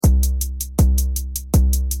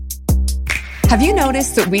Have you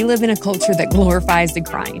noticed that we live in a culture that glorifies the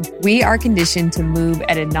grind? We are conditioned to move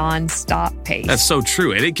at a non-stop pace. That's so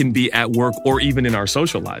true. And it can be at work or even in our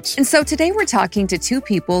social lives. And so today we're talking to two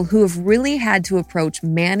people who have really had to approach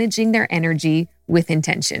managing their energy with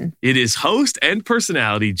intention. It is host and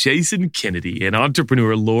personality Jason Kennedy and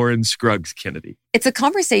entrepreneur Lauren Scruggs Kennedy. It's a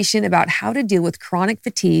conversation about how to deal with chronic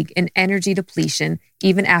fatigue and energy depletion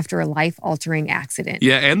even after a life-altering accident.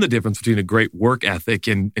 Yeah, and the difference between a great work ethic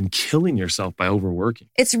and killing yourself by overworking.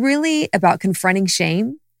 It's really about confronting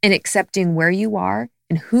shame and accepting where you are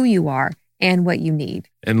and who you are and what you need.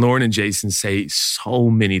 And Lauren and Jason say so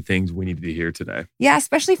many things we need to hear today. Yeah,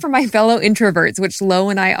 especially for my fellow introverts, which Lo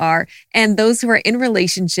and I are, and those who are in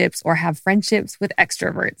relationships or have friendships with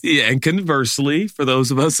extroverts. Yeah, and conversely, for those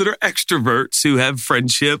of us that are extroverts who have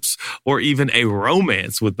friendships or even a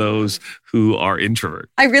romance with those who are introverts.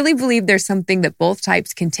 I really believe there's something that both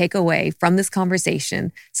types can take away from this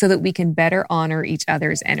conversation so that we can better honor each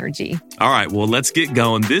other's energy. All right, well, let's get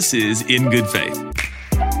going. This is In Good Faith.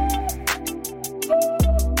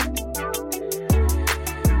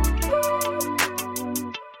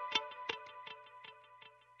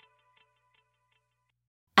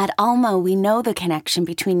 At Alma, we know the connection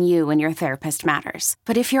between you and your therapist matters.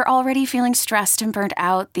 But if you're already feeling stressed and burnt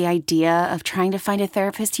out, the idea of trying to find a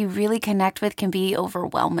therapist you really connect with can be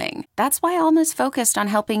overwhelming. That's why Alma's focused on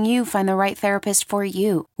helping you find the right therapist for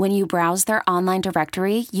you. When you browse their online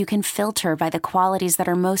directory, you can filter by the qualities that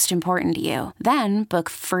are most important to you. Then book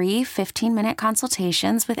free 15-minute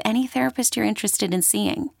consultations with any therapist you're interested in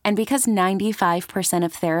seeing. And because 95%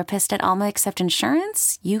 of therapists at Alma accept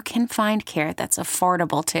insurance, you can find care that's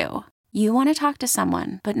affordable too. You want to talk to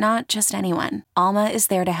someone, but not just anyone. Alma is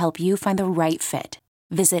there to help you find the right fit.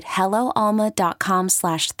 Visit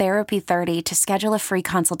helloalma.com/therapy30 to schedule a free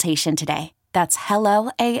consultation today. That's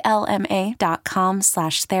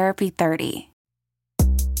helloalma.com/therapy30.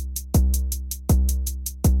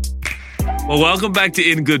 Well, welcome back to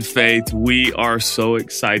In Good Faith. We are so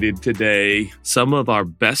excited today. Some of our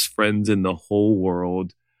best friends in the whole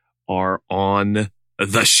world are on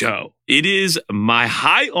the show. It is my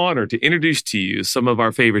high honor to introduce to you some of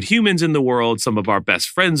our favorite humans in the world, some of our best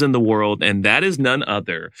friends in the world, and that is none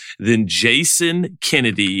other than Jason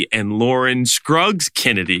Kennedy and Lauren Scruggs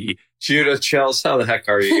Kennedy. Judah, Chels, how the heck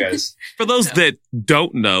are you guys? For those that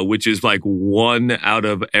don't know, which is like 1 out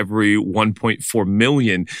of every 1.4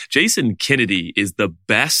 million, Jason Kennedy is the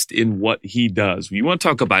best in what he does. You want to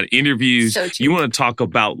talk about interviews, you want to talk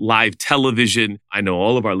about live television. I know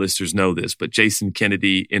all of our listeners know this, but Jason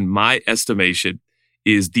Kennedy, in my estimation,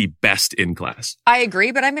 is the best in class. I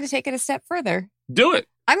agree, but I'm going to take it a step further. Do it.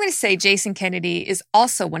 I'm going to say Jason Kennedy is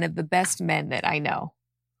also one of the best men that I know.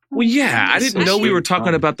 Well, yeah, I didn't know we were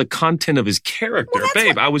talking about the content of his character. Well,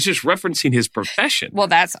 babe, I was just referencing his profession. Well,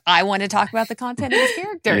 I want to talk about the content of his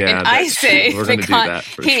character. Yeah, and I say, we're going to do that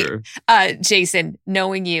for sure. Jason,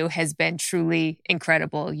 knowing you has been truly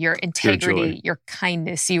incredible. Your integrity, your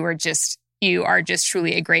kindness, you are just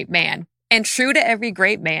truly a great man. And true to every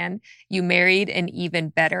great man, you married an even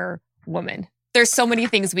better woman. There's so many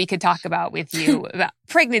things we could talk about with you about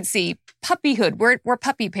pregnancy, puppyhood. We're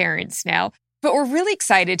puppy parents now. But we're really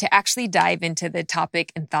excited to actually dive into the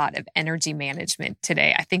topic and thought of energy management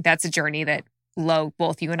today. I think that's a journey that, Lo,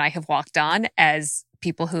 both you and I have walked on as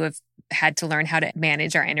people who have had to learn how to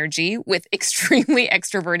manage our energy with extremely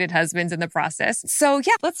extroverted husbands in the process. So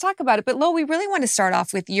yeah, let's talk about it. But Lo, we really want to start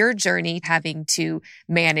off with your journey. Having to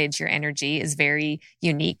manage your energy is very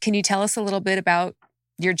unique. Can you tell us a little bit about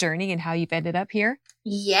your journey and how you've ended up here?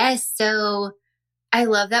 Yes. So I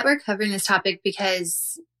love that we're covering this topic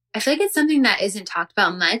because I feel like it's something that isn't talked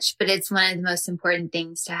about much, but it's one of the most important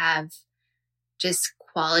things to have just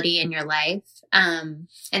quality in your life, and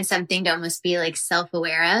something to almost be like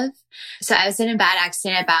self-aware of. So I was in a bad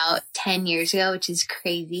accident about 10 years ago, which is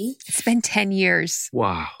crazy. It's been 10 years.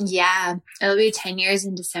 Wow. Yeah. It'll be 10 years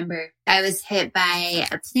in December. I was hit by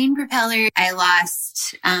a plane propeller. I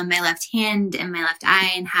lost my left hand and my left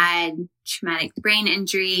eye and had traumatic brain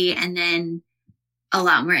injury, and then a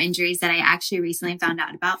lot more injuries that I actually recently found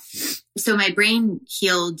out about. So my brain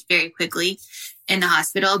healed very quickly in the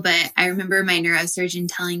hospital, but I remember my neurosurgeon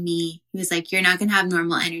telling me, he was like, you're not going to have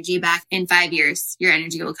normal energy back in 5 years. Your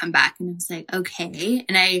energy will come back. And I was like, okay.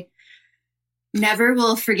 And I never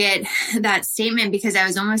will forget that statement because I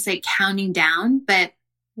was almost like counting down. But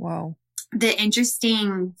wow. The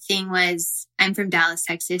interesting thing was I'm from Dallas,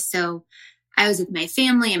 Texas. So I was with my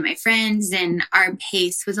family and my friends, and our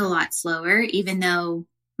pace was a lot slower, even though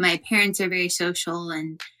my parents are very social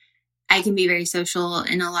and I can be very social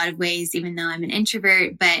in a lot of ways, even though I'm an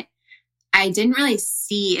introvert. But I I didn't really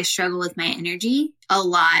see a struggle with my energy a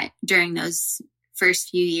lot during those first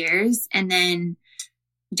few years. And then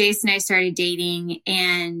Jason and I started dating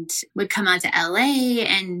and would come out to LA.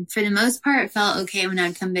 And for the most part, it felt okay when I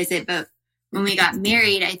would come visit. But when we got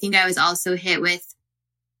married, I think I was also hit with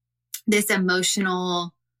this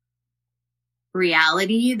emotional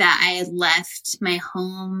reality that I had left my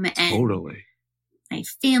home and my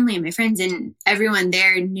family and my friends, and everyone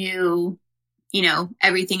there knew, you know,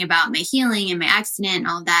 everything about my healing and my accident and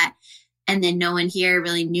all that. And then no one here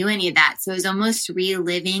really knew any of that. So it was almost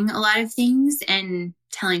reliving a lot of things and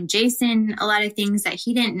telling Jason a lot of things that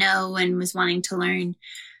he didn't know and was wanting to learn.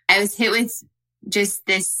 I was hit with just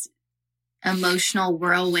this emotional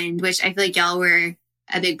whirlwind, which I feel like y'all were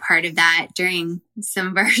a big part of that during some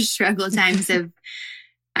of our struggle times of,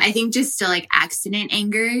 I think, just still like accident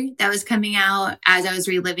anger that was coming out as I was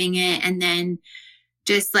reliving it. And then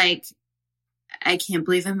just like, I can't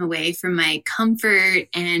believe I'm away from my comfort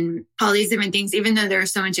and all these different things, even though there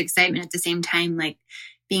was so much excitement at the same time, like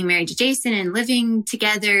being married to Jason and living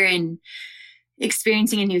together and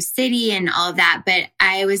experiencing a new city and all of that. But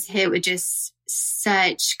I was hit with just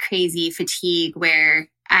such crazy fatigue where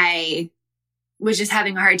I was just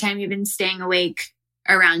having a hard time even staying awake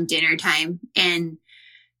around dinner time. And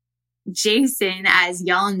Jason, as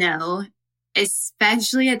y'all know,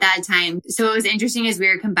 especially at that time. So what was interesting is we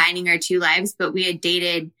were combining our two lives, but we had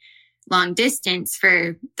dated long distance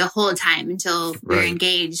for the whole time until we were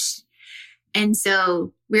engaged. And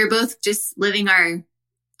so we were both just living our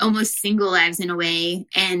almost single lives in a way.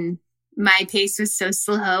 And my pace was so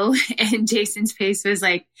slow and Jason's pace was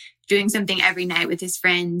like doing something every night with his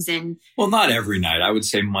friends. And well, not every night. I would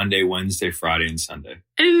say Monday, Wednesday, Friday, and Sunday.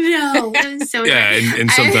 No, it was so yeah, and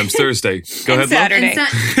sometimes Thursday. Go ahead, Saturday.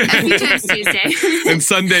 A few times Tuesday. And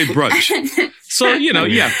Sunday brunch. So, you know,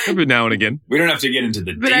 yeah, every now and again. We don't have to get into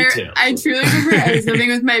the details. I truly remember I was living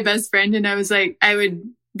with my best friend and I was like, I would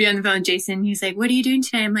be on the phone with Jason. He's like, what are you doing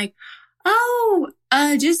today? I'm like,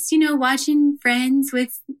 just, you know, watching Friends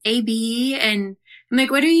with AB. And I'm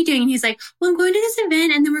like, what are you doing? And he's like, well, I'm going to this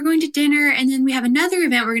event and then we're going to dinner. And then we have another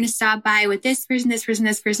event we're going to stop by with this person, this person,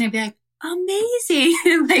 this person. I'd be like,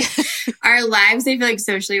 amazing. Like our lives, I feel like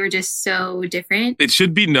socially were just so different. It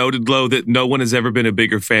should be noted, Lo, that no one has ever been a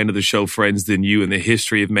bigger fan of the show Friends than you in the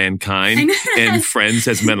history of mankind. And Friends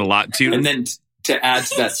has meant a lot to you. And then to add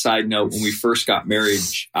to that side note, when we first got married,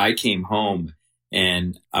 I came home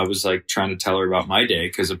and I was like trying to tell her about my day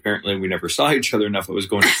because apparently we never saw each other enough. I was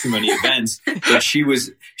going to too many events. But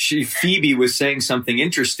Phoebe was saying something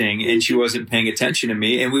interesting and she wasn't paying attention to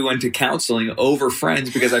me. And we went to counseling over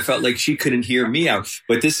Friends because I felt like she couldn't hear me out.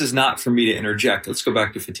 But this is not for me to interject. Let's go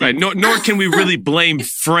back to fatigue. Right. Nor can we really blame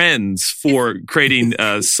Friends for creating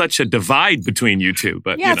such a divide between you two.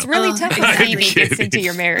 But yeah, it's really tough when Phoebe gets into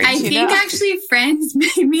your marriage. I think actually Friends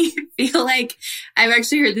made me feel like, I've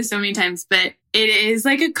actually heard this so many times, but it is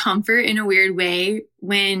like a comfort in a weird way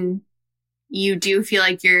when you do feel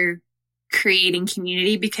like you're creating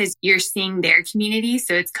community because you're seeing their community.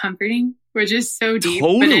 So it's comforting, which is so deep.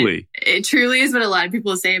 Totally. But it truly is what a lot of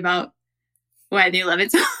people say about why they love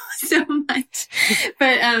it so much.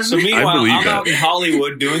 But so meanwhile, I'm out in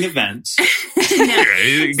Hollywood doing events.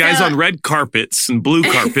 Guys on red carpets and blue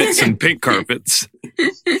carpets and pink carpets.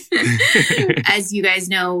 As you guys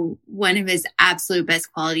know, one of his absolute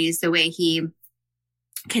best qualities is the way he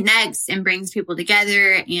connects and brings people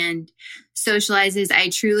together and socializes. I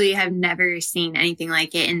truly have never seen anything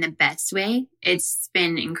like it in the best way. It's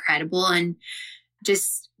been incredible. And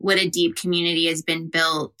just what a deep community has been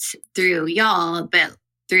built through y'all, but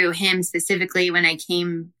through him specifically. When I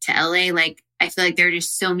came to LA, like, I feel like there are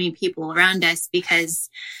just so many people around us because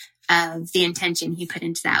of the intention he put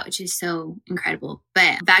into that, which is so incredible.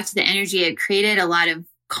 But back to the energy, it created a lot of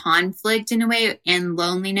conflict in a way and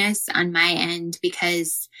loneliness on my end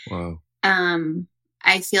because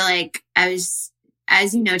I feel like I was,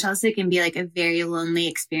 as you know, Chelsea, can be like a very lonely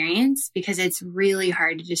experience because it's really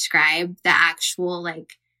hard to describe the actual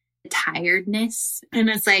like tiredness. And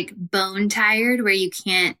it's like bone tired where you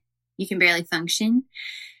can barely function.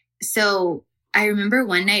 So I remember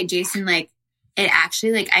one night, Jason, like, it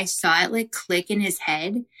actually, like, I saw it like click in his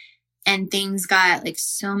head and things got like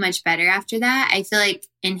so much better after that. I feel like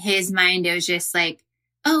in his mind, it was just like,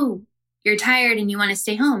 oh, you're tired and you want to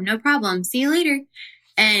stay home. No problem. See you later.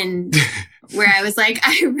 And where I was like,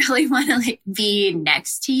 I really want to like be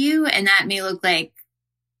next to you. And that may look like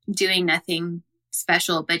doing nothing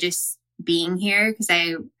special, but just being here because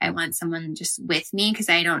I want someone just with me because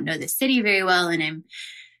I don't know the city very well and I'm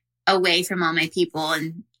away from all my people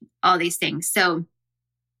and all these things. So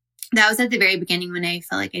that was at the very beginning when I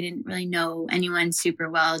felt like I didn't really know anyone super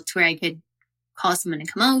well to where I could call someone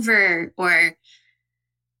to come over or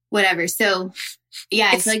whatever. So yeah,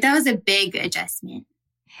 I feel like that was a big adjustment.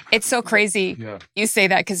 It's so crazy you say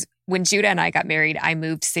that, because when Judah and I got married, I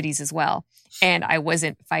moved cities as well. And I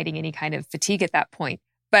wasn't fighting any kind of fatigue at that point.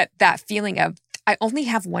 But that feeling of, I only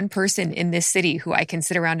have one person in this city who I can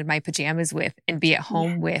sit around in my pajamas with and be at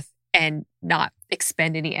home with and not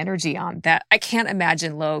expend any energy on that. I can't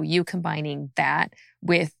imagine, Lo, you combining that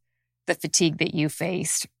with the fatigue that you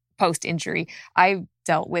faced post-injury. I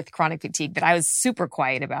dealt with chronic fatigue that I was super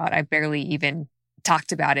quiet about. I barely even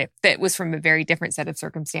talked about it. That was from a very different set of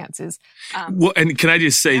circumstances. Well, and can I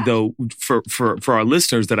just say though, for our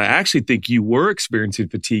listeners, that I actually think you were experiencing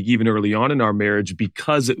fatigue even early on in our marriage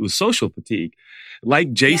because it was social fatigue.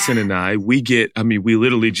 Like Jason and I, we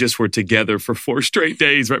literally just were together for 4 straight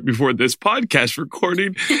days right before this podcast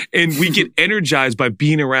recording. And we get energized by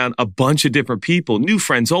being around a bunch of different people, new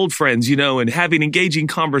friends, old friends, and having engaging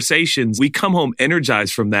conversations. We come home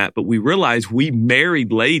energized from that, but we realize we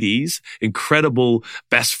married ladies, incredible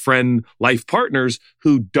best friend life partners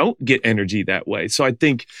who don't get energy that way. So I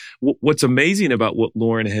think what's amazing about what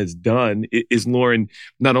Lauren has done is, Lauren,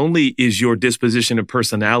 not only is your disposition and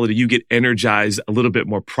personality, you get energized a little bit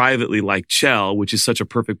more privately like Chell, which is such a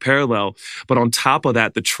perfect parallel. But on top of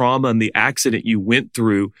that, the trauma and the accident you went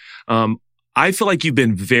through, I feel like you've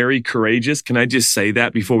been very courageous. Can I just say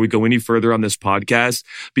that before we go any further on this podcast?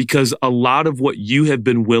 Because a lot of what you have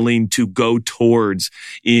been willing to go towards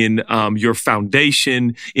in your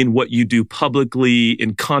foundation, in what you do publicly,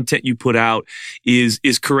 in content you put out is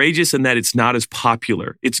courageous in that it's not as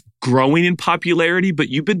popular. It's growing in popularity, but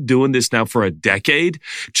you've been doing this now for a decade,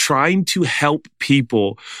 trying to help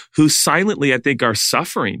people who silently, I think, are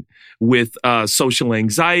suffering with social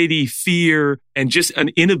anxiety, fear, and just an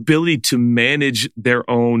inability to manage their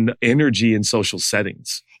own energy in social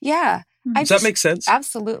settings. Yeah. Does that make sense?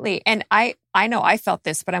 Absolutely. And I know I felt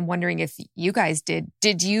this, but I'm wondering if you guys did.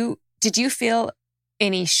 Did you feel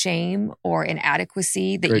any shame or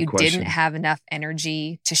inadequacy that Great you question. didn't have enough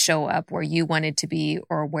energy to show up where you wanted to be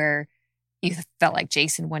or where you felt like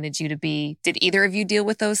Jason wanted you to be? Did either of you deal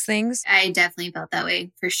with those things? I definitely felt that way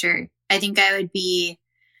for sure. I think I would be,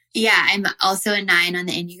 I'm also a 9 on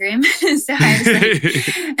the Enneagram. So I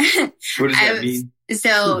was like, what does that mean?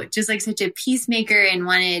 So just like such a peacemaker and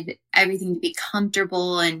wanted everything to be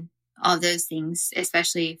comfortable and all those things,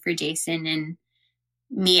 especially for Jason, and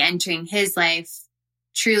me entering his life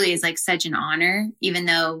truly is like such an honor, even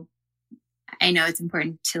though I know it's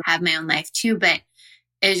important to have my own life too, but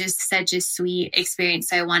it was just such a sweet experience.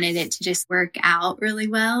 So I wanted it to just work out really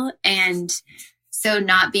well. And so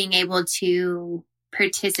not being able to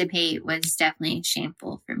participate was definitely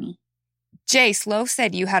shameful for me. Jace, Lo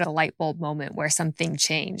said you had a light bulb moment where something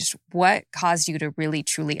changed. What caused you to really,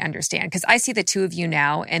 truly understand? Because I see the two of you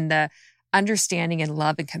now, and the understanding and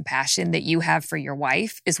love and compassion that you have for your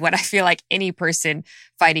wife is what I feel like any person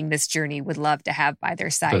fighting this journey would love to have by their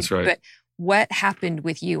side. That's right. But what happened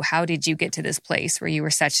with you? How did you get to this place where you were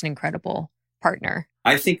such an incredible partner?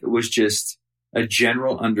 I think it was just a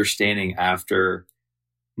general understanding after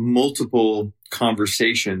multiple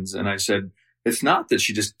conversations. And I said, it's not that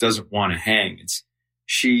she just doesn't want to hang. It's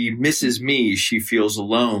she misses me. She feels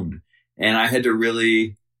alone. And I had to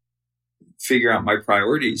really figure out my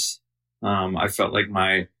priorities. I felt like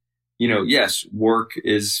yes, work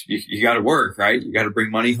is, you got to work, right? You got to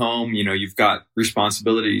bring money home. You've got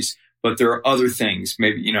responsibilities, but there are other things.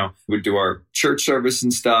 Maybe, we'd do our church service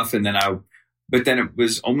and stuff. And then but then it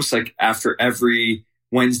was almost like after every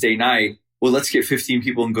Wednesday night, well, let's get 15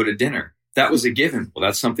 people and go to dinner. That was a given. Well,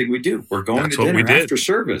 that's something we do. We're going to dinner after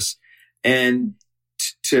service. And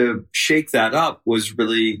to shake that up was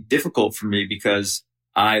really difficult for me because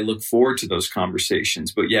I look forward to those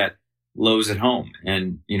conversations, but yet Lo's at home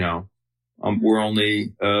and, we're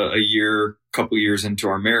only a couple years into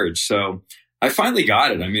our marriage. So I finally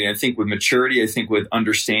got it. I mean, I think with maturity, I think with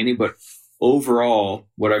understanding, but overall,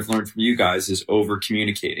 what I've learned from you guys is over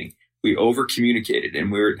communicating. We over communicated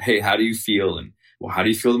and hey, how do you feel? And well, how do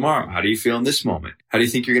you feel tomorrow? How do you feel in this moment? How do you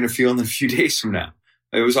think you're going to feel in a few days from now?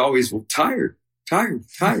 It was always, tired.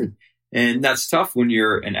 And that's tough when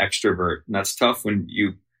you're an extrovert. And that's tough when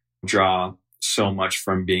you draw so much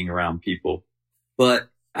from being around people. But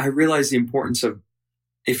I realized the importance of,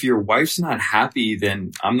 if your wife's not happy,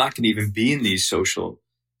 then I'm not going to even be in these social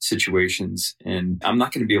situations and I'm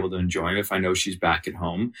not going to be able to enjoy them if I know she's back at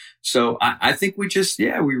home. So I think we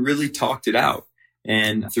really talked it out.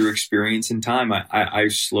 And through experience and time, I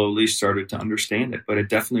slowly started to understand it. But it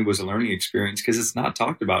definitely was a learning experience because it's not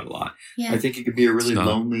talked about a lot. Yeah. I think it could be a really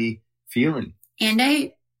lonely feeling. And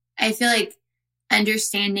I feel like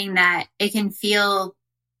understanding that it can feel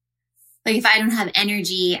like if I don't have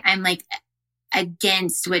energy, I'm like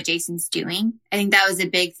against what Jason's doing. I think that was a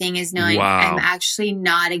big thing, is knowing I'm actually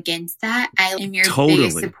not against that. I am your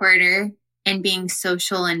biggest supporter and being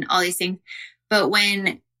social and all these things. But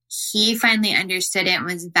when he finally understood it and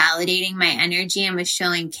was validating my energy and was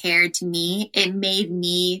showing care to me, it made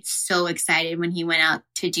me so excited when he went out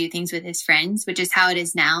to do things with his friends, which is how it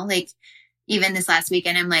is now. Like even this last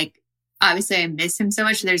weekend, I'm like, obviously I miss him so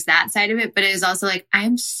much. So there's that side of it, but it was also like,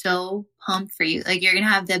 I'm so pumped for you. Like you're going to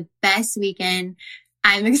have the best weekend.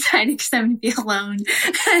 I'm excited because I'm going to be alone.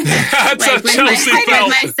 That's like, with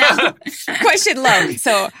myself. Question, Lo.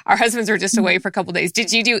 So our husbands were just away for a couple of days.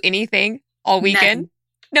 Did you do anything all weekend?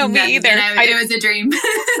 No, me either. It was a dream.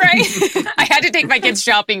 Right? I had to take my kids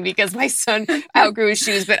shopping because my son outgrew his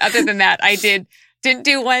shoes. But other than that, I didn't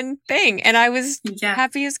do one thing. And I was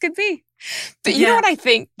happy as could be. But you know what I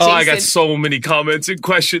think, Jason? I got so many comments and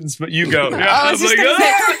questions, but you go. I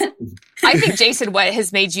think, Jason, what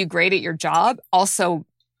has made you great at your job also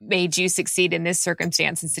made you succeed in this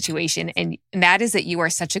circumstance and situation. And that is that you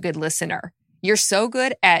are such a good listener. You're so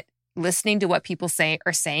good at listening to what people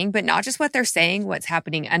are saying, but not just what they're saying, what's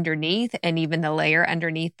happening underneath and even the layer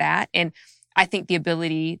underneath that. And I think the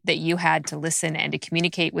ability that you had to listen and to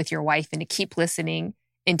communicate with your wife and to keep listening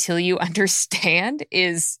until you understand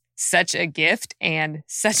is such a gift and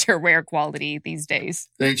such a rare quality these days.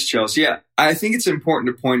 Thanks, Chelsea. Yeah, I think it's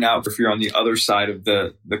important to point out, if you're on the other side of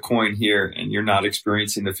the coin here and you're not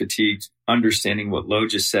experiencing the fatigue, understanding what Lo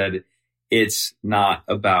just said, it's not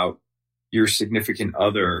about your significant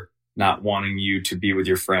other not wanting you to be with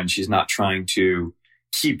your friend. She's not trying to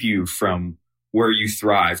keep you from where you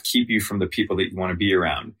thrive, keep you from the people that you want to be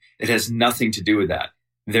around. It has nothing to do with that.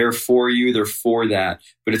 They're for you, they're for that,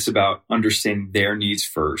 but it's about understanding their needs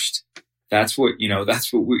first. That's what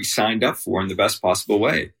we signed up for in the best possible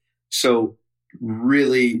way. So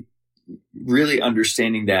really, really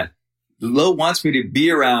understanding that Lo wants me to be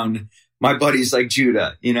around my buddies like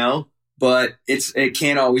Judah, but it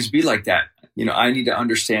can't always be like that. I need to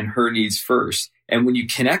understand her needs first. And when you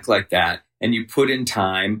connect like that and you put in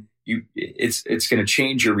time, it's going to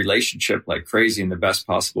change your relationship like crazy in the best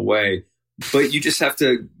possible way. But you just have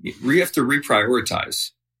to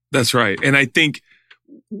reprioritize. That's right. And I think,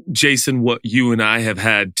 Jason, what you and I have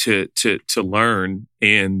had to learn,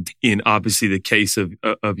 and in obviously the case of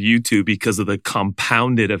you two, because of the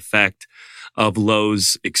compounded effect of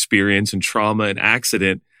Lo's experience and trauma and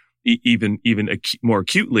accident, even more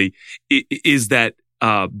acutely, is that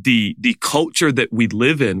the culture that we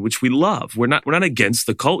live in, which we love. We're not against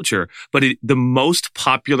the culture, but the most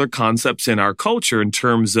popular concepts in our culture in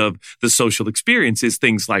terms of the social experience is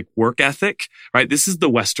things like work ethic, right? This is the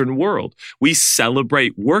Western world. We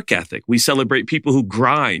celebrate work ethic. We celebrate people who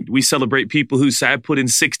grind. We celebrate people who say, I put in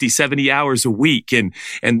 60, 70 hours a week. And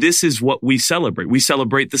this is what we celebrate. We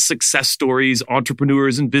celebrate the success stories,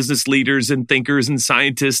 entrepreneurs and business leaders and thinkers and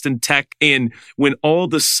scientists and tech. And when all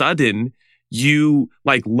of a sudden you,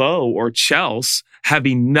 like Lo or Chelsea,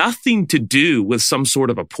 having nothing to do with some sort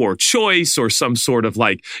of a poor choice or some sort of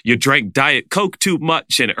like you drank Diet Coke too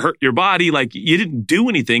much and it hurt your body. Like you didn't do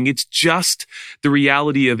anything. It's just the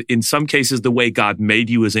reality of, in some cases, the way God made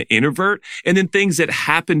you as an introvert, and then things that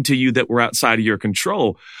happened to you that were outside of your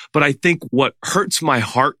control. But I think what hurts my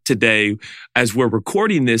heart today as we're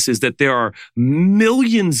recording this is that there are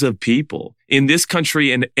millions of people in this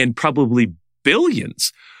country and probably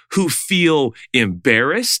billions who feel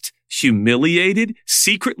embarrassed, humiliated,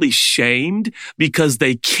 secretly shamed because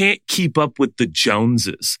they can't keep up with the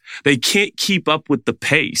Joneses. They can't keep up with the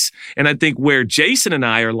pace. And I think where Jason and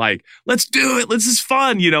I are like, let's do it. This is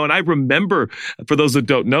fun, And I remember, for those that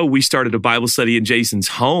don't know, we started a Bible study in Jason's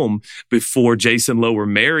home before Jason and Lo were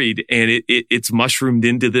married. And it's mushroomed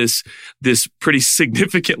into this pretty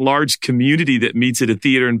significant large community that meets at a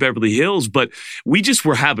theater in Beverly Hills. But we just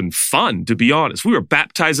were having fun, to be honest. We were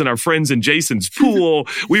baptizing our friends in Jason's pool.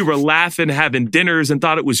 We were laughing, having dinners, and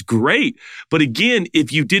thought it was great. But again,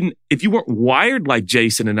 if you weren't wired like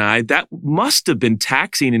Jason and I, that must have been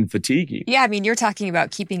taxing and fatiguing. Yeah, you're talking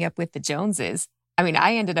about keeping up with the Joneses.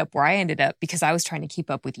 I ended up where I ended up because I was trying to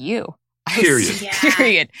keep up with you.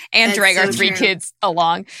 Period. And That's drag our so three true. kids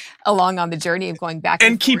along on the journey of going back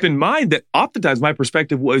and keep in mind that oftentimes my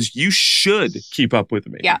perspective was you should keep up with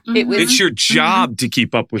me. Yeah. It's your job to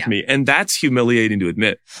keep up with me. And that's humiliating to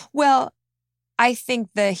admit. Well, I think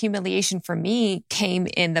the humiliation for me came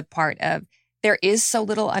in the part of there is so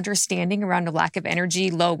little understanding around a lack of energy.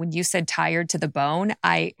 Lo, when you said tired to the bone,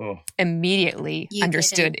 I immediately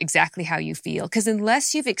understood exactly how you feel. Because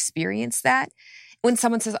unless you've experienced that, when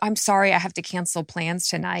someone says, I'm sorry, I have to cancel plans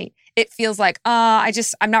tonight, it feels like, I'm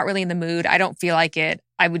not really in the mood. I don't feel like it.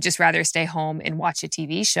 I would just rather stay home and watch a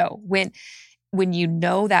TV show. When you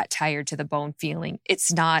know that tired to the bone feeling,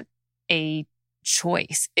 it's not a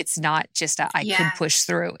choice. It's not just I can push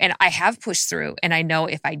through. And I have pushed through. And I know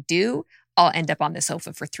if I do, I'll end up on the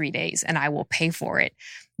sofa for 3 days and I will pay for it.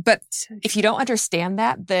 But if you don't understand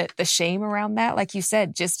that, the shame around that, like you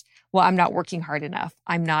said, I'm not working hard enough.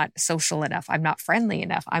 I'm not social enough. I'm not friendly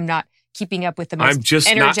enough. I'm not keeping up with the most I'm just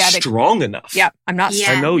energetic. not strong enough. Yeah, I'm not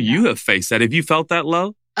strong. I know you have faced that. Have you felt that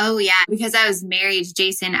low? Oh, yeah. Because I was married to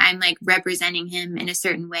Jason, I'm like representing him in a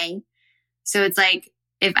certain way. So it's like,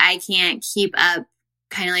 if I can't keep up,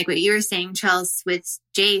 kind of like what you were saying, Chelsea, with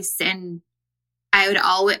Jace, and I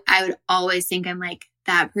would always think I'm like,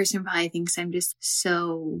 that person probably thinks I'm just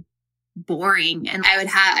so boring. And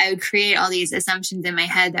I would create all these assumptions in my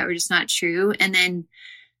head that were just not true. And then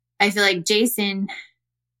I feel like Jason,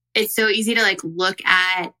 it's so easy to like look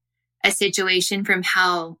at a situation from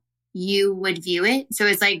how you would view it. So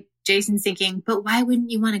it's like Jason's thinking, but why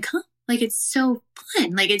wouldn't you want to come? Like, it's so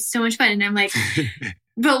fun. Like, it's so much fun. And I'm like,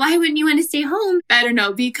 but why wouldn't you want to stay home? I don't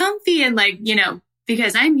know, be comfy and like,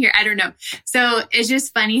 because I'm here. I don't know. So it's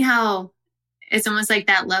just funny how it's almost like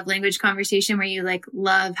that love language conversation where you like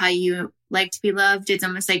love how you like to be loved. It's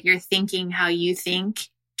almost like you're thinking how you think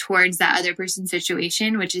towards that other person's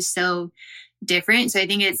situation, which is so different. So I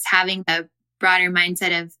think it's having a broader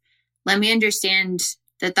mindset of, let me understand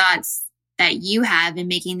the thoughts that you have in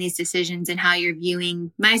making these decisions and how you're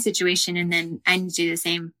viewing my situation. And then I need to do the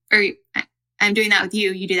same, or I'm doing that with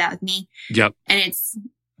you. You do that with me. Yep. And it's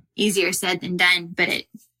easier said than done. But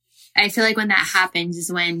I feel like when that happens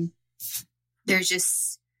is when there's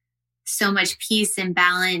just so much peace and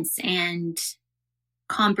balance and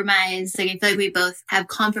compromise. Like, I feel like we both have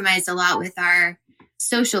compromised a lot with our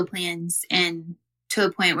social plans, and to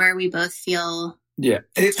a point where we both feel. Yeah.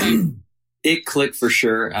 It clicked for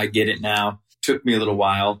sure. I get it now. Took me a little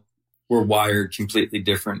while. We're wired completely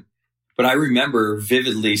different. But I remember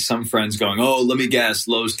vividly some friends going, oh, let me guess,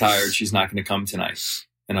 Lo's tired. She's not going to come tonight.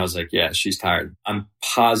 And I was like, yeah, she's tired. I'm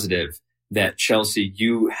positive that, Chelsea,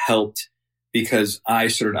 you helped because I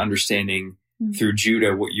started understanding through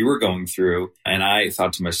Judah what you were going through. And I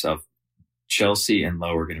thought to myself, Chelsea and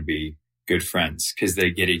Lo are going to be good friends because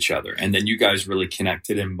they get each other. And then you guys really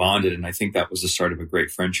connected and bonded. And I think that was the start of a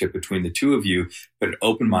great friendship between the two of you, but it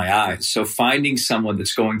opened my eyes. So finding someone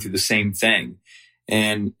that's going through the same thing,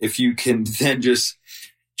 and if you can then just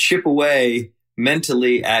chip away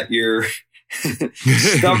mentally at your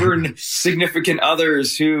stubborn significant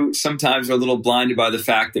others who sometimes are a little blinded by the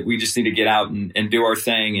fact that we just need to get out and do our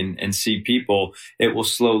thing and see people, it will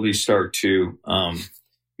slowly start to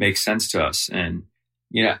make sense to us. And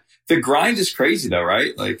yeah, the grind is crazy though,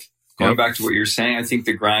 right? Like going back to what you're saying, I think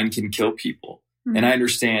the grind can kill people. Mm-hmm. And I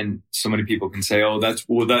understand so many people can say, oh,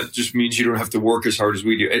 that just means you don't have to work as hard as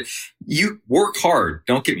we do. You work hard,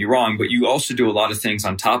 don't get me wrong, but you also do a lot of things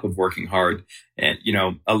on top of working hard. And,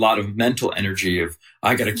 a lot of mental energy of,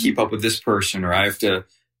 I got to keep up with this person, or I have to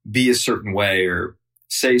be a certain way or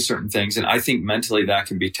say certain things. And I think mentally that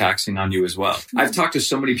can be taxing on you as well. Mm-hmm. I've talked to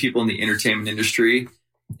so many people in the entertainment industry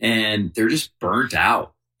and they're just burnt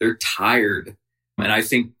out. They're tired. And I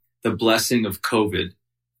think the blessing of COVID,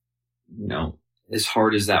 as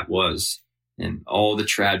hard as that was, and all the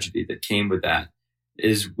tragedy that came with that,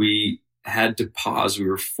 is we had to pause. We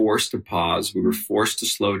were forced to pause. We were forced to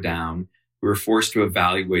slow down. We were forced to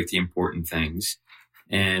evaluate the important things.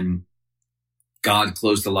 And God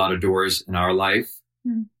closed a lot of doors in our life.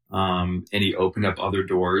 And he opened up other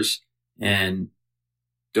doors. And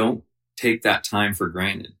don't take that time for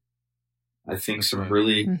granted. I think some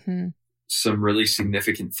really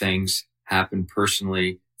significant things happened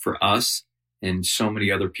personally for us and so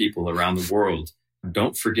many other people around the world.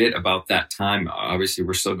 Don't forget about that time. Obviously,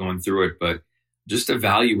 we're still going through it, but just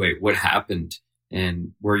evaluate what happened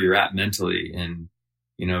and where you're at mentally. And,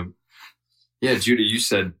 Judah, you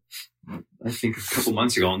said, I think a couple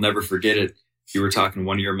months ago, I'll never forget it. You were talking to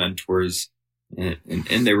one of your mentors and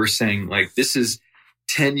they were saying, like, this is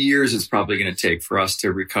 10 years it's probably going to take for us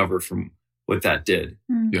to recover from what that did.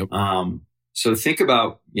 Yep. So think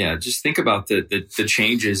about, just think about the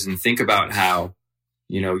changes and think about how,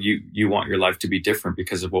 you want your life to be different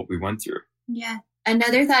because of what we went through. Yeah.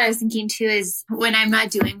 Another thought I was thinking too is when I'm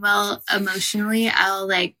not doing well emotionally, I'll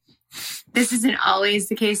this isn't always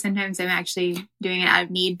the case. Sometimes I'm actually doing it out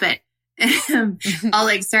of need, but I'll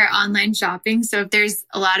like start online shopping. So if there's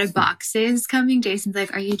a lot of boxes coming, Jason's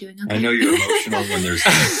like, "Are you doing okay?" I know you're emotional when there's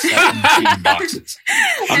 17 boxes.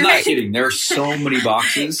 I'm not kidding. There are so many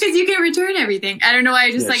boxes because you can return everything. I don't know why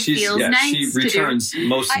it just feels nice. She returns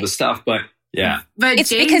most of the stuff, but yeah. But it's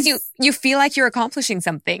because you feel like you're accomplishing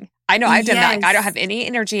something. I know I've done that. Like, I don't have any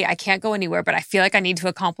energy. I can't go anywhere, but I feel like I need to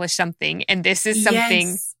accomplish something, and this is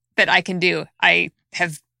something that I can do. I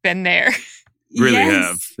have been there. Really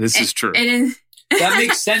have. This is true. That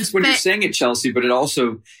makes sense when you're saying it, Chelsea, but it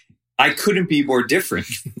also, I couldn't be more different.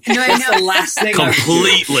 No, I That's know. the last thing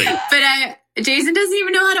Completely. But Jason doesn't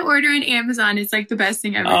even know how to order on Amazon. It's like the best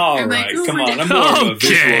thing ever. All right, come on. I'm more of a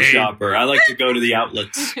visual shopper. I like to go to the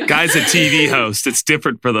outlets. Guy's a TV host. It's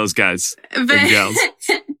different for those guys and gals.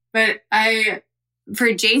 But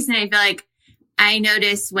for Jason, I feel like I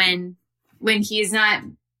notice when he's not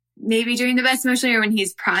maybe doing the best emotionally, or when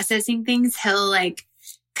he's processing things, he'll like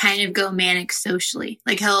kind of go manic socially.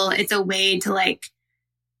 Like it's a way to like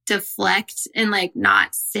deflect and like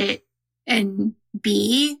not sit and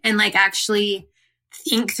be and like actually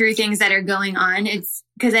think through things that are going on. It's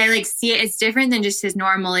because I like see it. It's different than just his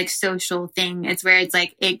normal like social thing. It's where it's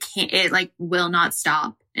like, it like will not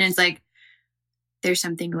stop. And it's like, there's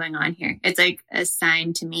something going on here. It's like a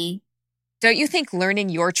sign to me. Don't you think learning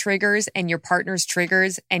your triggers and your partner's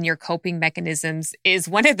triggers and your coping mechanisms is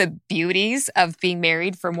one of the beauties of being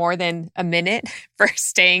married for more than a minute, for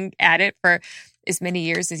staying at it for as many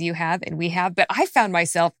years as you have and we have? But I found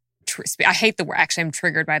myself, I hate the word, actually I'm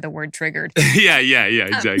triggered by the word triggered. Yeah,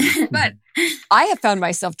 exactly. But I have found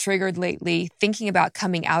myself triggered lately thinking about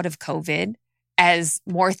coming out of COVID. As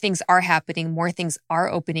more things are happening, more things are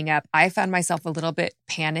opening up, I found myself a little bit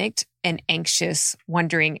panicked and anxious,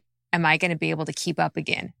 wondering, am I going to be able to keep up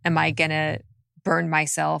again? Am I going to burn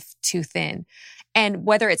myself too thin? And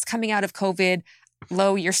whether it's coming out of COVID,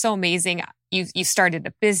 Lo, you're so amazing. You started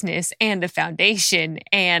a business and a foundation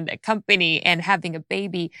and a company and having a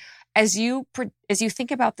baby. As you think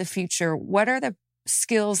about the future, what are the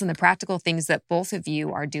skills and the practical things that both of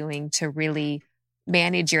you are doing to really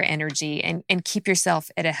manage your energy and keep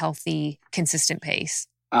yourself at a healthy, consistent pace?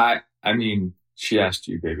 I mean, she asked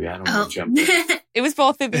you, baby. I don't want to jump in. It was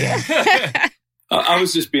both of you. I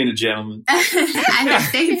was just being a gentleman. I would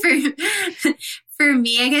say for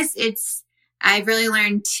me, I guess I've really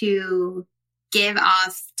learned to give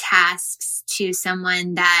off tasks to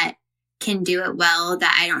someone that can do it well,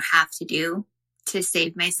 that I don't have to do, to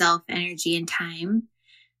save myself energy and time.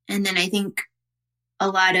 And then I think a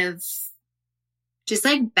lot of just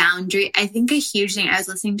like boundary. I think a huge thing, I was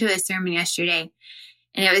listening to a sermon yesterday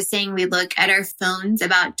and it was saying we look at our phones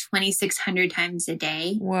about 2,600 times a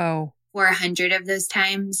day. Whoa. 400 of those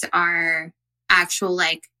times are actual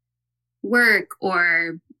like work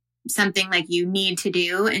or something like you need to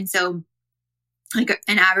do. And so like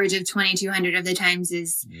an average of 2,200 of the times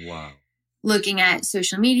is looking at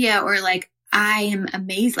social media, or like I am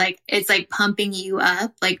amazed. Like it's like pumping you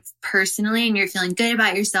up like personally, and you're feeling good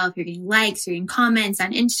about yourself. You're getting likes, you're getting comments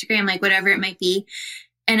on Instagram, like whatever it might be.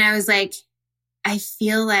 And I was like, I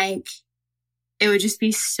feel like it would just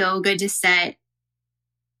be so good to set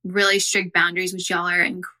really strict boundaries, which y'all are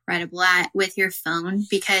incredible at with your phone,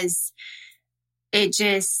 because it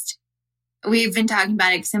just, we've been talking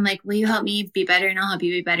about it because I'm like, will you help me be better and I'll help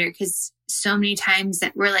you be better? Because so many times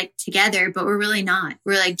that we're like together, but we're really not.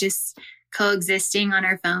 We're like just coexisting on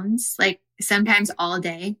our phones, like sometimes all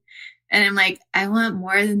day. And I'm like, I want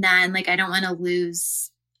more than that. And like, I don't want to lose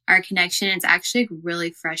our connection. It's actually really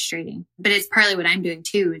frustrating, but it's partly what I'm doing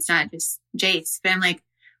too. It's not just Jace, but I'm like,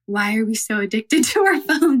 why are we so addicted to our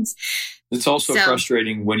phones? It's also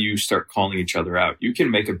frustrating when you start calling each other out. You can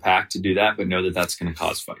make a pact to do that, but know that that's going to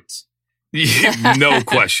cause fights. No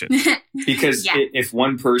question. Because if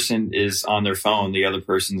one person is on their phone, the other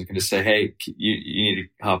person is going to say, hey, you need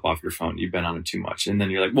to hop off your phone. You've been on it too much. And then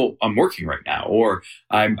you're like, well, I'm working right now, or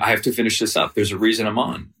I have to finish this up. There's a reason I'm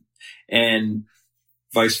on. And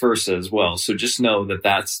vice versa as well. So just know that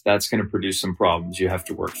that's going to produce some problems. You have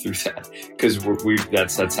to work through that, because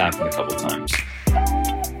that's happened a couple times.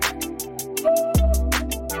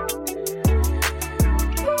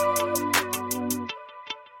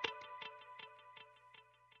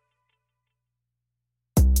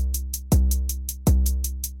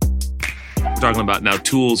 We're talking about now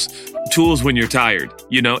tools when you're tired,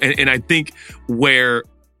 you know, and I think where,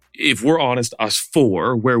 if we're honest, us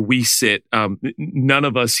four, where we sit, none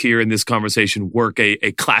of us here in this conversation work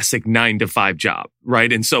a classic 9-to-5 job,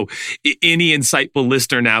 right? And so any insightful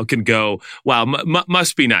listener now can go, wow,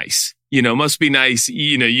 must be nice. Must be nice.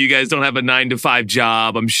 You guys don't have a 9-to-5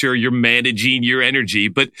 job. I'm sure you're managing your energy.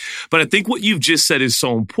 But I think what you've just said is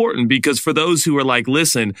so important, because for those who are like,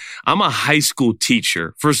 listen, I'm a high school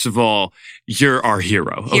teacher. First of all, you're our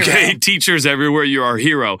hero. Okay. Teachers everywhere, you're our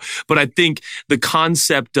hero. But I think the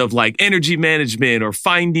concept of like energy management or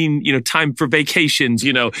finding, time for vacations,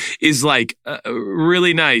 is like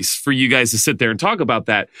really nice for you guys to sit there and talk about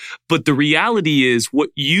that. But the reality is what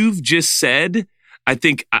you've just said, I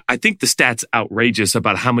think the stat's outrageous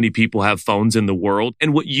about how many people have phones in the world.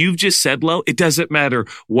 And what you've just said, Lo, it doesn't matter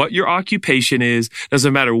what your occupation is,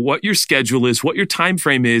 doesn't matter what your schedule is, what your time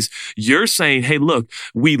frame is. You're saying, hey, look,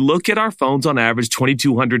 we look at our phones on average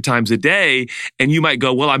 2,200 times a day. And you might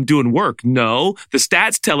go, well, I'm doing work. No, the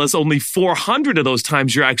stats tell us only 400 of those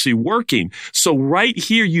times you're actually working. So right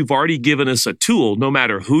here, you've already given us a tool. No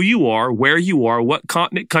matter who you are, where you are, what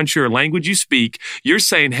continent, country, or language you speak, you're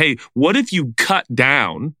saying, hey, what if you cut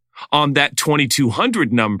down on that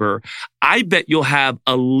 2,200 number? I bet you'll have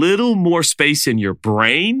a little more space in your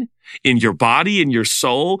brain, in your body, in your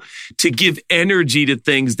soul to give energy to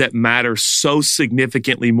things that matter so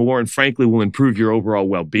significantly more and frankly will improve your overall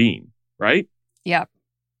well-being, right? Yep.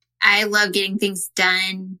 I love getting things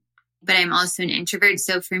done, but I'm also an introvert.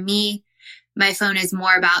 So for me, my phone is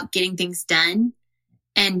more about getting things done.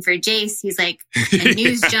 And for Jace, he's like a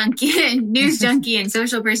news junkie and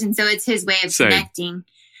social person. So it's his way of connecting.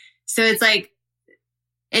 So it's like,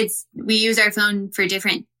 we use our phone for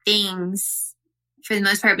different things for the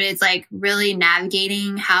most part, but it's like really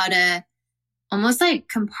navigating how to almost like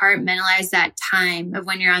compartmentalize that time of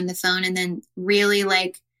when you're on the phone and then really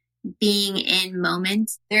like being in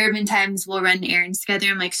moment. There have been times we'll run errands together.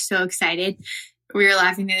 I'm like so excited. We were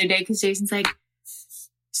laughing the other day because Jason's like,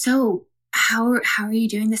 so how are you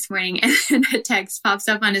doing this morning? And then a text pops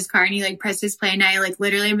up on his car and he like presses play and I like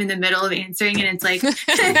literally am in the middle of answering and it's like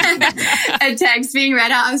a text being read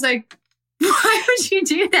out. I was like, why would you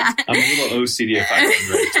do that? I'm a little OCD if I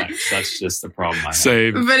can write text. That's just the problem I have.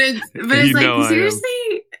 Same. But it's like,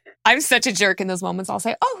 seriously? I'm such a jerk in those moments. I'll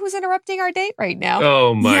say, oh, who's interrupting our date right now?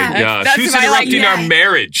 Oh my gosh. Who's interrupting our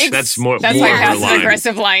marriage? That's my passive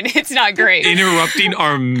aggressive line. It's not great. Interrupting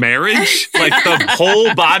our marriage? Like the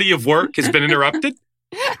whole body of work has been interrupted?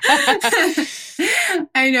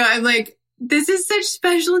 I know. I'm like, this is such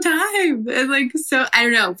special time. And like, so I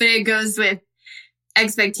don't know, but it goes with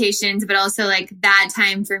expectations, but also like that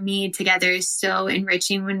time for me together is so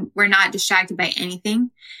enriching when we're not distracted by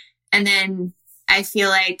anything. And then I feel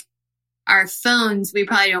like our phones, we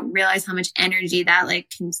probably don't realize how much energy that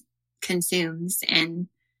like consumes. And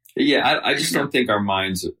yeah, I just don't think our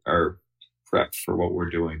minds are prepped for what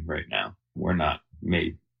we're doing right now. We're not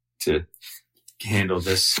made to handle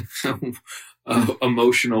this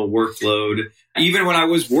emotional workload. Even when I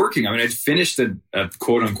was working, I mean, I'd finished a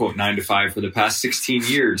quote unquote 9-to-5 for the past 16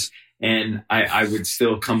 years. And I would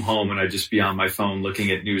still come home and I'd just be on my phone looking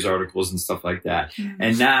at news articles and stuff like that. Mm-hmm.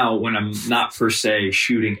 And now when I'm not per se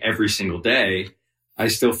shooting every single day, I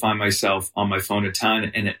still find myself on my phone a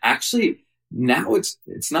ton. And it actually, now it's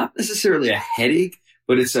not necessarily a headache,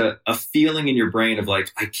 but it's a feeling in your brain of like,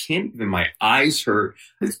 I can't even, my eyes hurt.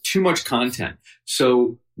 It's too much content.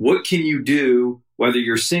 So what can you do, whether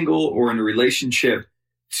you're single or in a relationship,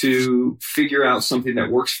 to figure out something that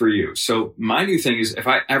works for you? So my new thing is if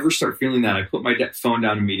I ever start feeling that, I put my phone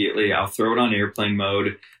down immediately. I'll throw it on airplane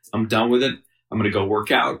mode. I'm done with it. I'm going to go work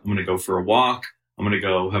out. I'm going to go for a walk. I'm going to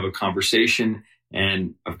go have a conversation.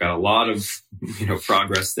 And I've got a lot of,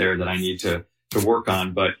 progress there that I need to work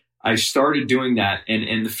on. But I started doing that.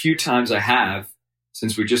 And the few times I have,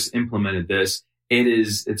 since we just implemented this,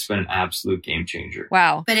 it's been an absolute game changer.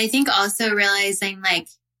 Wow. But I think also realizing like,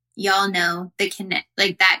 y'all know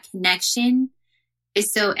that connection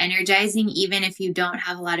is so energizing, even if you don't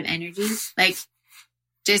have a lot of energy, like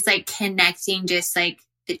just like connecting, just like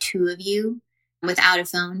the two of you without a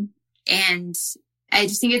phone. And I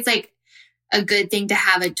just think it's like a good thing to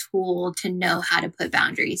have a tool to know how to put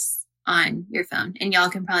boundaries on your phone. And y'all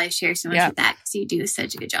can probably share so much with that because you do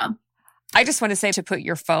such a good job. I just want to say to put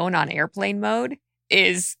your phone on airplane mode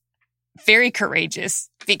is very courageous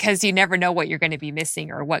because you never know what you're going to be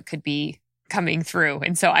missing or what could be coming through.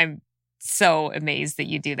 And so I'm so amazed that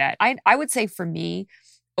you do that. I would say for me,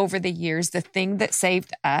 over the years, the thing that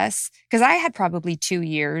saved us, because I had probably 2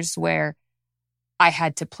 years where I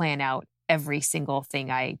had to plan out every single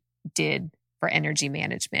thing I did for energy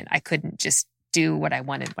management. I couldn't just do what I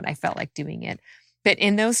wanted when I felt like doing it. But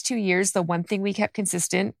in those 2 years, the one thing we kept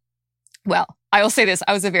consistent Well, I will say this.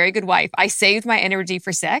 I was a very good wife. I saved my energy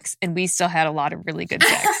for sex, and we still had a lot of really good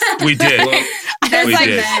sex. We did. I was We like,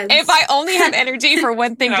 did. if I only have energy for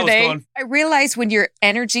one thing That was today, fun. I realized when your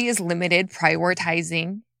energy is limited,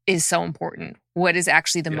 prioritizing is so important. What is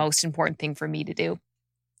actually the most important thing for me to do?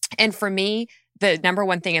 And for me, the number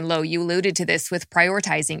one thing, and Lo, you alluded to this with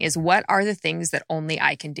prioritizing, is what are the things that only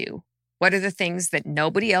I can do? What are the things that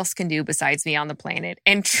nobody else can do besides me on the planet?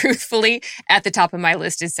 And truthfully, at the top of my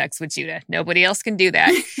list is sex with Judah. Nobody else can do that.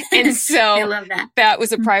 And I so love that. that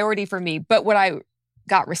was a priority for me. But what I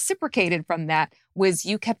got reciprocated from that was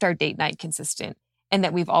you kept our date night consistent, and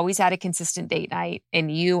that we've always had a consistent date night.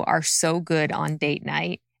 And you are so good on date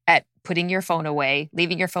night at putting your phone away,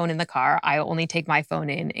 leaving your phone in the car. I only take my phone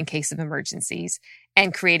in case of emergencies.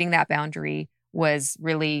 And creating that boundary was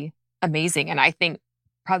really amazing. And I think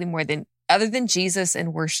probably more than, other than Jesus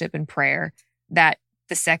and worship and prayer, that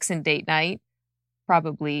the sex and date night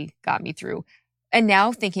probably got me through. And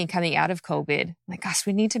now thinking coming out of COVID, like, gosh,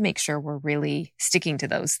 we need to make sure we're really sticking to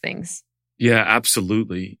those things. Yeah,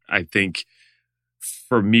 absolutely. I think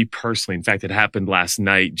for me personally, in fact, it happened last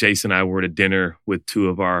night. Jason and I were at a dinner with two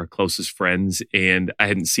of our closest friends, and I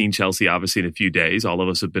hadn't seen Chelsea obviously in a few days. All of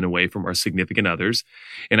us have been away from our significant others.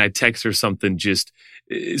 And I text her something just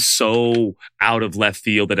so out of left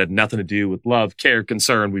field that had nothing to do with love, care,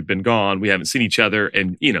 concern. We've been gone. We haven't seen each other,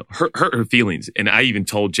 and, you know, hurt her feelings. And I even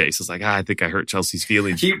told Jason, I was like, I think I hurt Chelsea's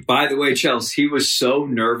feelings. By the way, Chelsea, he was so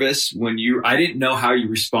nervous when I didn't know how you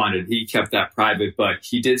responded. He kept that private, but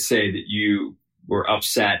he did say that you were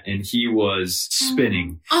upset and he was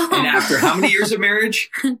spinning. And after how many years of marriage?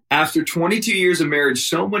 After 22 years of marriage,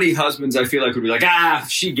 so many husbands, I feel like, would be like,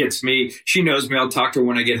 she gets me. She knows me. I'll talk to her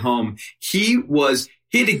when I get home. He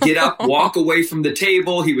had to get up, walk away from the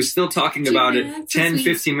table. He was still talking about it 10,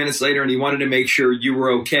 15 minutes later, and he wanted to make sure you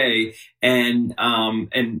were okay. And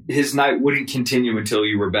his night wouldn't continue until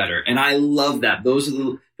you were better. And I love that. Those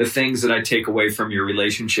are the things that I take away from your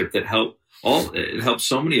relationship that help. It helps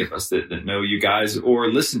so many of us that know you guys or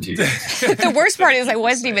listen to you. The worst part is I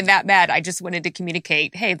wasn't even that mad. I just wanted to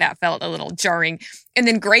communicate, hey, that felt a little jarring. And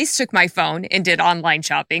then Grace took my phone and did online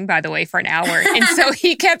shopping, by the way, for an hour. And so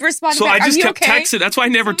he kept responding So back, I just kept okay? texting. That's why I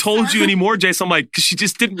never told you anymore, Jason. I'm like, because she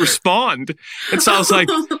just didn't respond. And so I was like,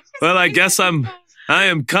 well, I guess I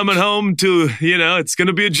am coming home to, it's going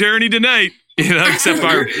to be a journey tonight. Except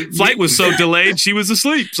our flight was so delayed, she was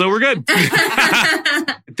asleep. So we're good.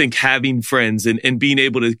 I think having friends and being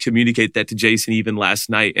able to communicate that to Jason even last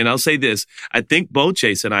night. And I'll say this, I think both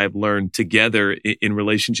Jason and I have learned together in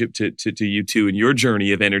relationship to you two and your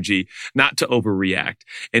journey of energy, not to overreact.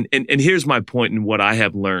 And here's my point in what I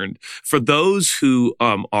have learned. For those who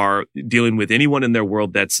are dealing with anyone in their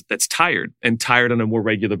world that's tired and tired on a more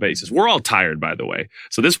regular basis. We're all tired, by the way.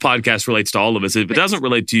 So this podcast relates to all of us. If it doesn't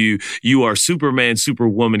relate to you, you are Superman,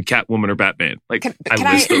 Superwoman, Catwoman, or Batman. Like,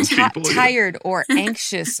 I list those people. Tired or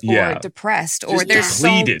anxious or depressed or there's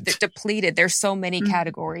depleted. Depleted. There's so many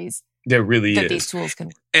categories. There really that is. These tools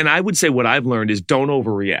can. And I would say what I've learned is don't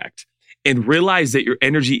overreact and realize that your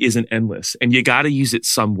energy isn't endless and you got to use it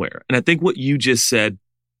somewhere. And I think what you just said,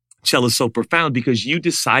 Chell, is so profound because you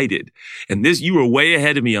decided, and you were way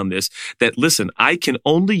ahead of me on this, that listen, I can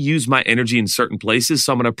only use my energy in certain places.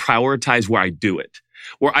 So I'm going to prioritize where I do it.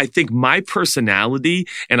 Where I think my personality,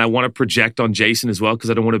 and I want to project on Jason as well because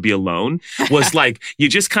I don't want to be alone, was like, you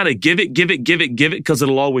just kind of give it because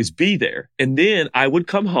it'll always be there. And then I would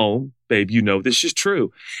come home, babe, this is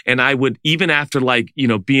true. And I would, even after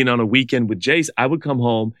being on a weekend with Jace, I would come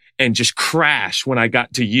home and just crash when I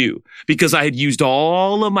got to you because I had used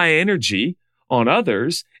all of my energy on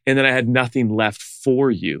others and then I had nothing left for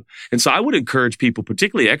you. And so I would encourage people,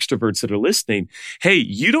 particularly extroverts that are listening, hey,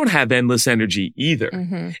 you don't have endless energy either.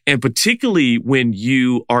 Mm-hmm. And particularly when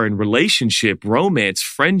you are in relationship, romance,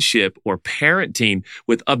 friendship, or parenting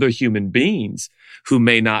with other human beings who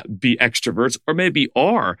may not be extroverts or maybe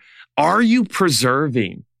are you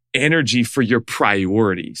preserving energy for your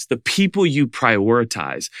priorities, the people you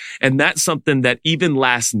prioritize? And that's something that even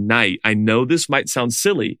last night, I know this might sound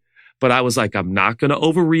silly, but I was like, I'm not going to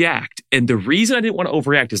overreact. And the reason I didn't want to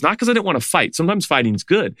overreact is not because I didn't want to fight. Sometimes fighting's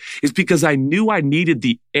good. It's because I knew I needed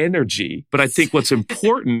the energy. But I think what's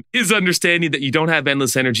important is understanding that you don't have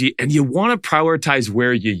endless energy and you want to prioritize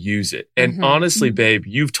where you use it. And honestly, babe,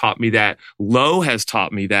 you've taught me that. Lo has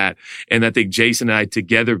taught me that. And I think Jason and I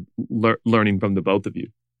together learning from the both of you.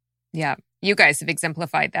 Yeah. You guys have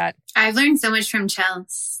exemplified that. I've learned so much from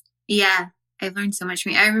Chels. Yeah. I've learned so much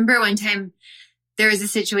from you. I remember one time, there was a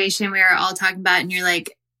situation we were all talking about and you're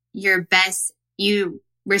like, you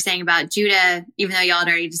were saying about Judah, even though y'all had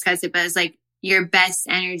already discussed it, but it's like your best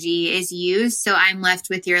energy is used. So I'm left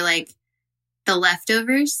with your like the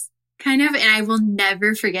leftovers kind of. And I will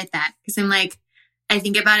never forget that because I'm like, I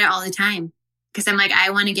think about it all the time because I'm like,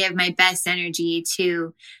 I want to give my best energy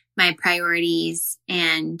to my priorities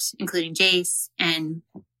and including Jace and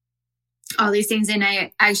all these things. And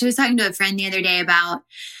I actually was talking to a friend the other day about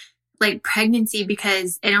like pregnancy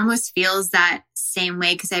because it almost feels that same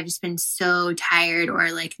way because I've just been so tired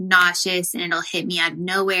or like nauseous and it'll hit me out of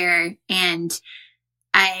nowhere. And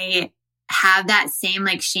I have that same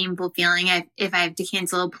like shameful feeling if I have to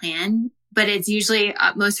cancel a plan, but it's usually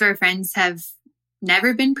most of our friends have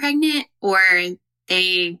never been pregnant or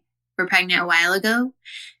they were pregnant a while ago.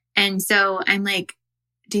 And so I'm like,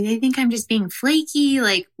 do they think I'm just being flaky?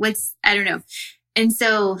 Like I don't know. And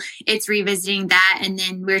so it's revisiting that. And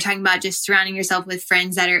then we were talking about just surrounding yourself with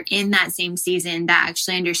friends that are in that same season that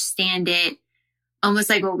actually understand it. Almost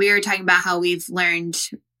like what we were talking about, how we've learned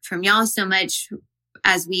from y'all so much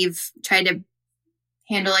as we've tried to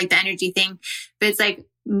handle like the energy thing. But it's like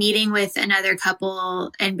meeting with another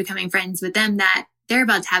couple and becoming friends with them that they're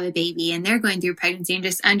about to have a baby and they're going through pregnancy and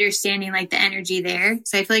just understanding like the energy there.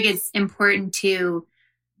 So I feel like it's important to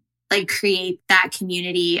like create that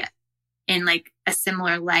community in like a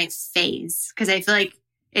similar life phase. Cause I feel like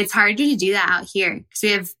it's harder to do that out here because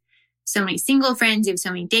we have so many single friends, we have so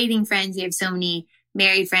many dating friends, we have so many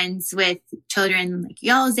married friends with children like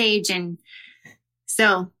y'all's age. And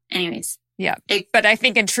so anyways. Yeah. But I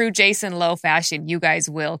think in true Jason Lowe fashion, you guys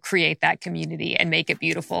will create that community and make it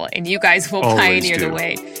beautiful. And you guys will pioneer the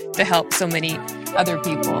way to help so many other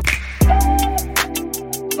people.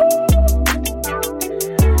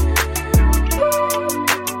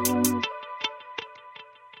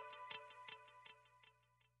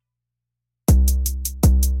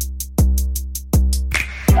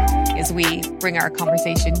 As we bring our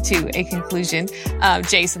conversation to a conclusion,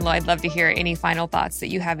 Jason Lowe, I'd love to hear any final thoughts that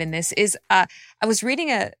you have in this. I was reading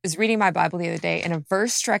my Bible the other day, and a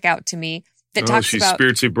verse struck out to me that talks she's about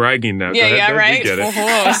spiritually bragging now. Yeah, right. Get it.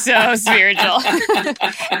 Oh, so spiritual.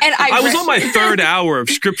 And I was on my third hour of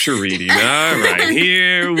scripture reading. All right,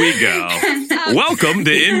 here we go. Welcome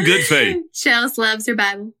to In Good Faith. Chels loves her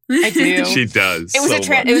Bible. I do. She does. It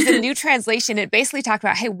was a new translation. It basically talked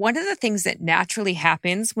about, hey, one of the things that naturally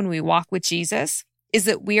happens when we walk with Jesus is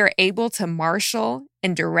that we are able to marshal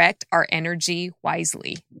and direct our energy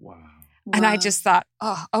wisely. Wow. And I just thought,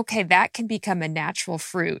 oh, okay, that can become a natural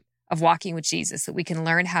fruit of walking with Jesus, that we can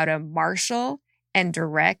learn how to marshal and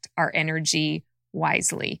direct our energy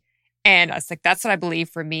wisely. And I was like, that's what I believe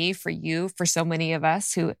for me, for you, for so many of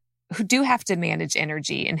us who do have to manage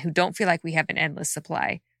energy and who don't feel like we have an endless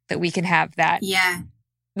supply, that we can have that. Yeah.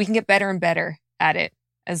 We can get better and better at it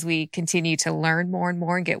as we continue to learn more and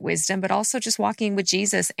more and get wisdom, but also just walking with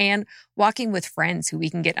Jesus and walking with friends who we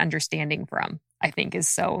can get understanding from, I think is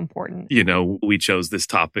so important. You know, we chose this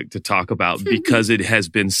topic to talk about because it has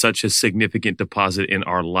been such a significant deposit in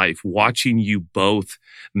our life, watching you both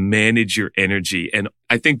manage your energy. And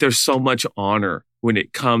I think there's so much honor when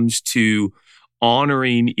it comes to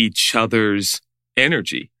honoring each other's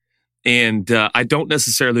energy. And I don't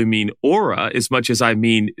necessarily mean aura as much as I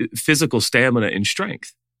mean physical stamina and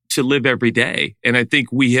strength to live every day. And I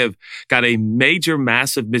think we have got a major,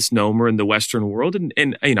 massive misnomer in the Western world. And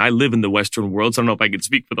you know, I live in the Western world, so I don't know if I can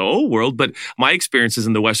speak for the whole world, but my experiences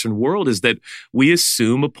in the Western world is that we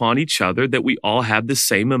assume upon each other that we all have the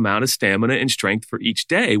same amount of stamina and strength for each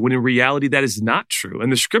day, when in reality that is not true.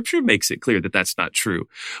 And the scripture makes it clear that that's not true.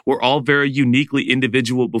 We're all very uniquely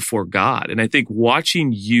individual before God. And I think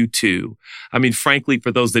watching you two, I mean, frankly,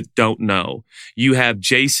 for those that don't know, you have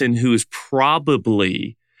Jason, who is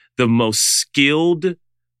probably the most skilled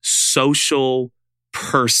social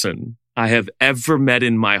person I have ever met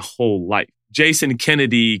in my whole life. Jason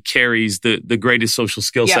Kennedy carries the greatest social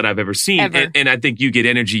skill set I've ever seen. And I think you get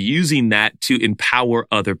energy using that to empower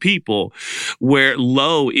other people, where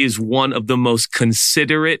Lowe is one of the most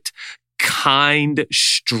considerate, kind,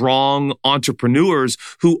 strong entrepreneurs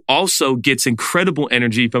who also gets incredible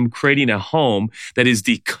energy from creating a home that is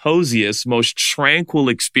the coziest, most tranquil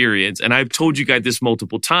experience. And I've told you guys this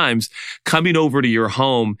multiple times, coming over to your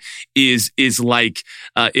home is like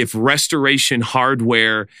if Restoration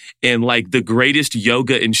Hardware and like the greatest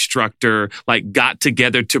yoga instructor like got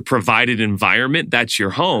together to provide an environment, that's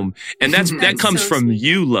your home. And that comes from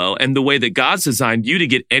you, Lo, and the way that God's designed you to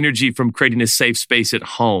get energy from creating a safe space at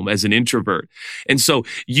home as an introvert. And so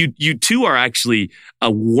you two are actually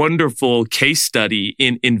a wonderful case study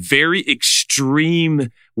in very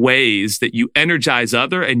extreme ways that you energize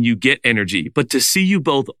other and you get energy, but to see you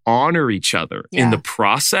both honor each other in the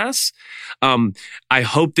process. I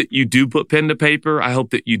hope that you do put pen to paper. I hope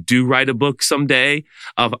that you do write a book someday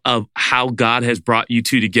of how God has brought you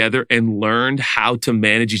two together and learned how to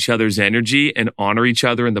manage each other's energy and honor each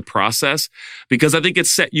other in the process, because I think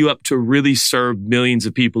it's set you up to really serve millions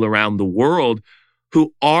of people around the world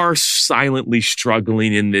who are silently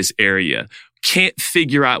struggling in this area, can't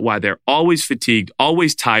figure out why they're always fatigued,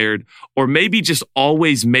 always tired, or maybe just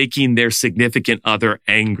always making their significant other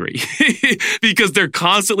angry because they're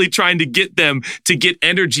constantly trying to get them to get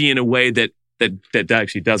energy in a way that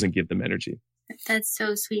actually doesn't give them energy. That's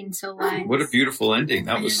so sweet and so wise. What a beautiful ending.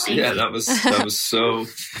 That was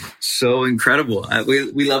so incredible.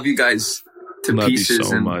 We love you guys to pieces,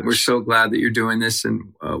 so and much. We're so glad that you're doing this,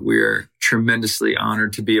 and we're tremendously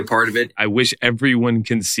honored to be a part of it. I wish everyone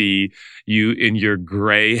can see you in your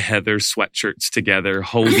gray heather sweatshirts together,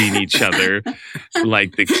 holding each other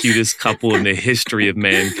like the cutest couple in the history of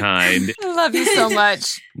mankind. I love you so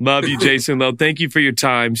much. Love you, Jason. Love, thank you for your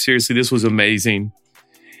time. Seriously, this was amazing.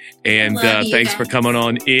 And thanks for coming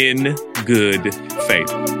on In Good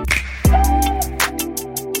Faith.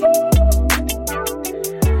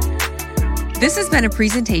 This has been a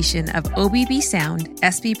presentation of OBB Sound,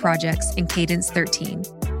 SB Projects, and Cadence 13.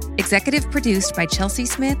 Executive produced by Chelsea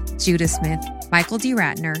Smith, Judah Smith, Michael D.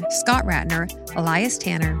 Ratner, Scott Ratner, Elias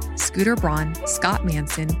Tanner, Scooter Braun, Scott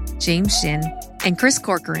Manson, James Shin, and Chris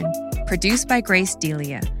Corcoran. Produced by Grace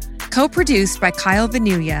Delia. Co-produced by Kyle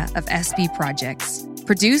Venuya of SB Projects.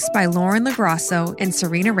 Produced by Lauren LaGrasso and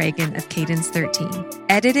Serena Reagan of Cadence 13.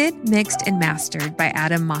 Edited, mixed, and mastered by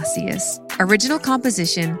Adam Macias. Original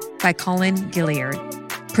composition by Colin Gilliard.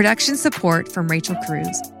 Production support from Rachel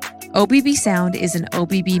Cruz. OBB Sound is an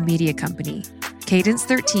OBB Media Company. Cadence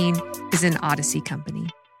 13 is an Odyssey company.